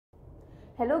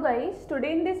Hello guys,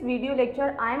 today in this video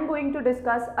lecture I am going to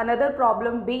discuss another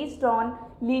problem based on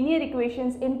linear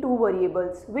equations in two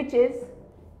variables, which is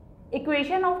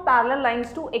equation of parallel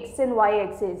lines to x and y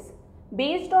axis.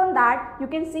 Based on that, you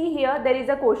can see here there is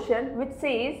a question which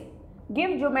says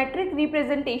give geometric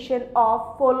representation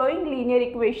of following linear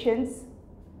equations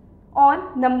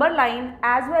on number line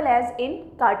as well as in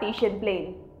Cartesian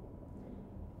plane.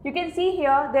 You can see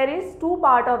here there is two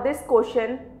parts of this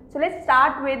question. So let's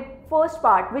start with first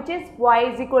part, which is y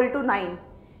is equal to 9.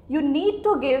 You need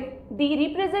to give the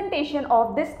representation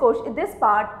of this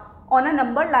part on a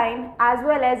number line as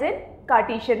well as in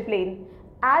Cartesian plane.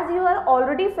 As you are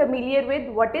already familiar with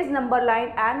what is number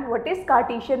line and what is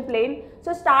Cartesian plane,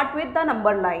 so start with the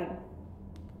number line.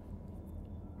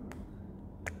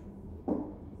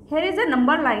 Here is a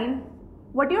number line.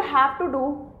 What you have to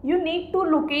do, you need to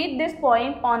locate this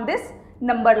point on this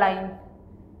number line.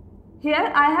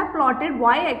 Here I have plotted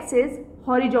y-axis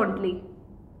horizontally.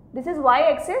 This is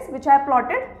y-axis which I have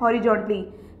plotted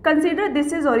horizontally. Consider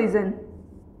this is origin.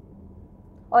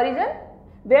 Origin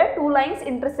where two lines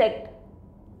intersect.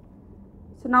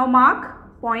 So now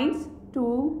mark points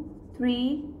 2,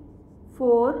 3,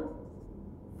 4,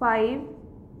 5,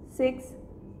 6,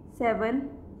 7,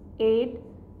 8,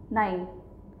 9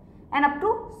 and up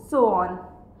to so on.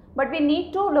 But we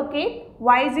need to locate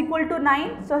y is equal to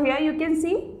 9. So here you can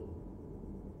see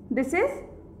this is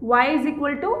y is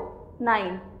equal to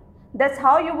 9. That's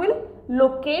how you will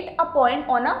locate a point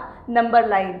on a number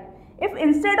line. If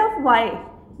instead of y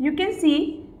you can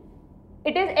see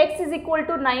it is x is equal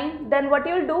to 9, then what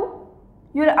you will do?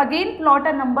 You will again plot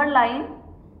a number line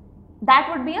that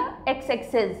would be a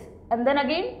x-axis and then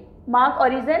again mark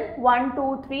origin 1,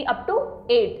 2, 3 up to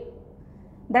 8.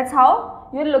 That's how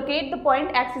you will locate the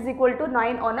point x is equal to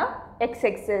 9 on a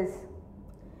x-axis.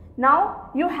 Now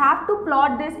you have to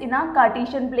plot this in a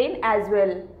Cartesian plane as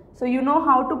well. So you know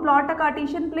how to plot a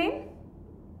Cartesian plane?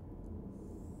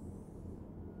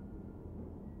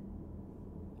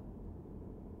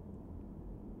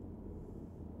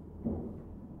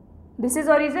 This is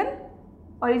origin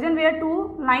where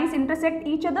two lines intersect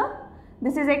each other.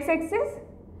 This is x-axis,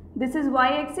 this is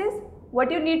y-axis. What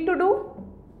you need to do?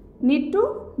 Need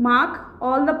to mark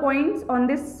all the points on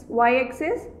this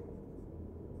y-axis.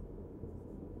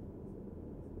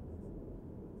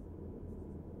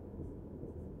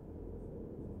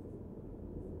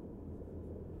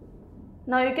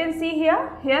 Now you can see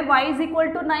here y is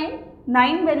equal to 9.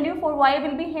 9 value for y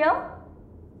will be here.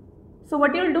 So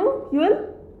what you will do? You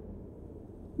will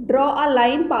draw a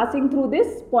line passing through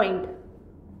this point.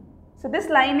 So this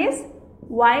line is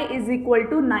y is equal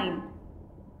to 9.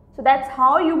 So that's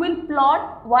how you will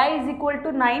plot y is equal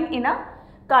to 9 in a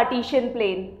Cartesian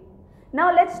plane.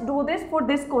 Now let's do this for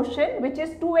this question, which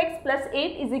is 2x plus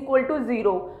 8 is equal to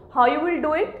 0. How you will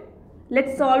do it?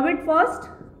 Let's solve it first.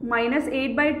 Minus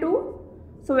 8 by 2.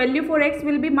 So value for x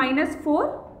will be minus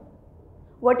 4.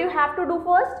 What you have to do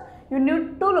first? You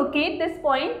need to locate this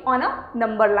point on a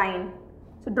number line.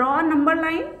 So draw a number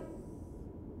line.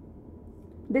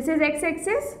 This is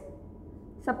x-axis.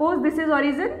 Suppose this is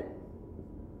origin.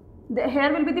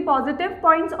 Here will be the positive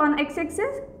points on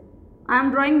x-axis. I am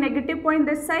drawing negative point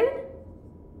this side.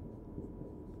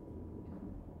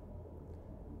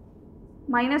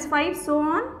 Minus 5, so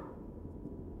on.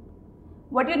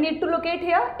 What you need to locate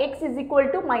here? X is equal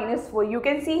to minus 4. You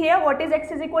can see here what is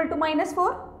x is equal to minus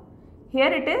 4.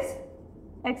 Here it is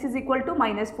x is equal to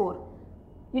minus 4.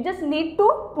 You just need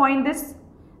to point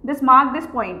mark this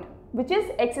point, which is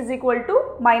x is equal to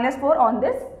minus 4 on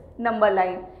this number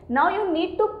line. Now you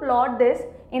need to plot this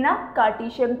in a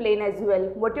Cartesian plane as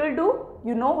well. What you will do?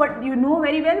 You know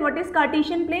very well what is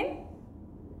Cartesian plane.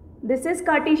 This is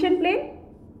Cartesian plane.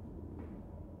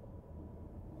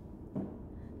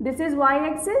 This is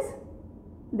y-axis.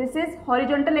 This is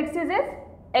horizontal axis is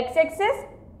x-axis.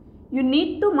 You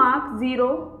need to mark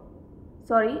 0.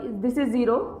 Sorry, this is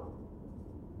 0.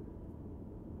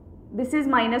 This is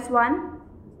minus 1,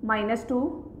 minus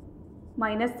 2,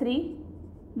 minus 3,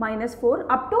 minus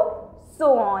 4 up to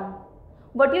so on.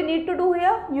 What you need to do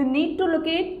here? You need to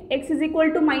locate x is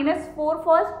equal to minus 4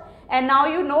 first, and now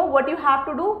you know what you have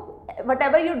to do.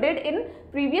 Whatever you did in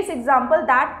previous example,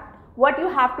 that what you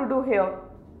have to do here.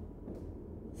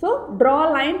 So draw a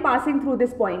line passing through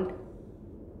this point.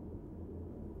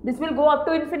 This will go up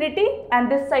to infinity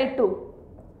and this side too.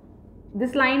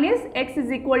 This line is x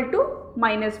is equal to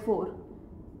minus 4.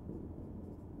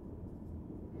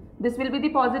 This will be the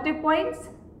positive points.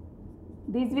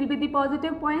 These will be the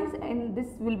positive points and this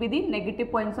will be the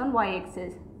negative points on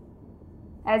y-axis.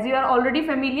 As you are already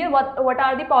familiar, what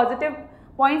are the positive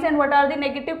points and what are the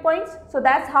negative points. So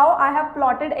that's how I have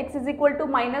plotted x is equal to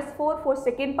 -4 for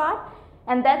second part,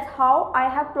 and that's how I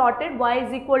have plotted y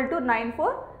is equal to 9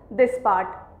 for this part.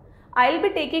 I will be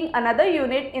taking another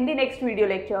unit in the next video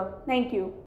lecture. Thank you.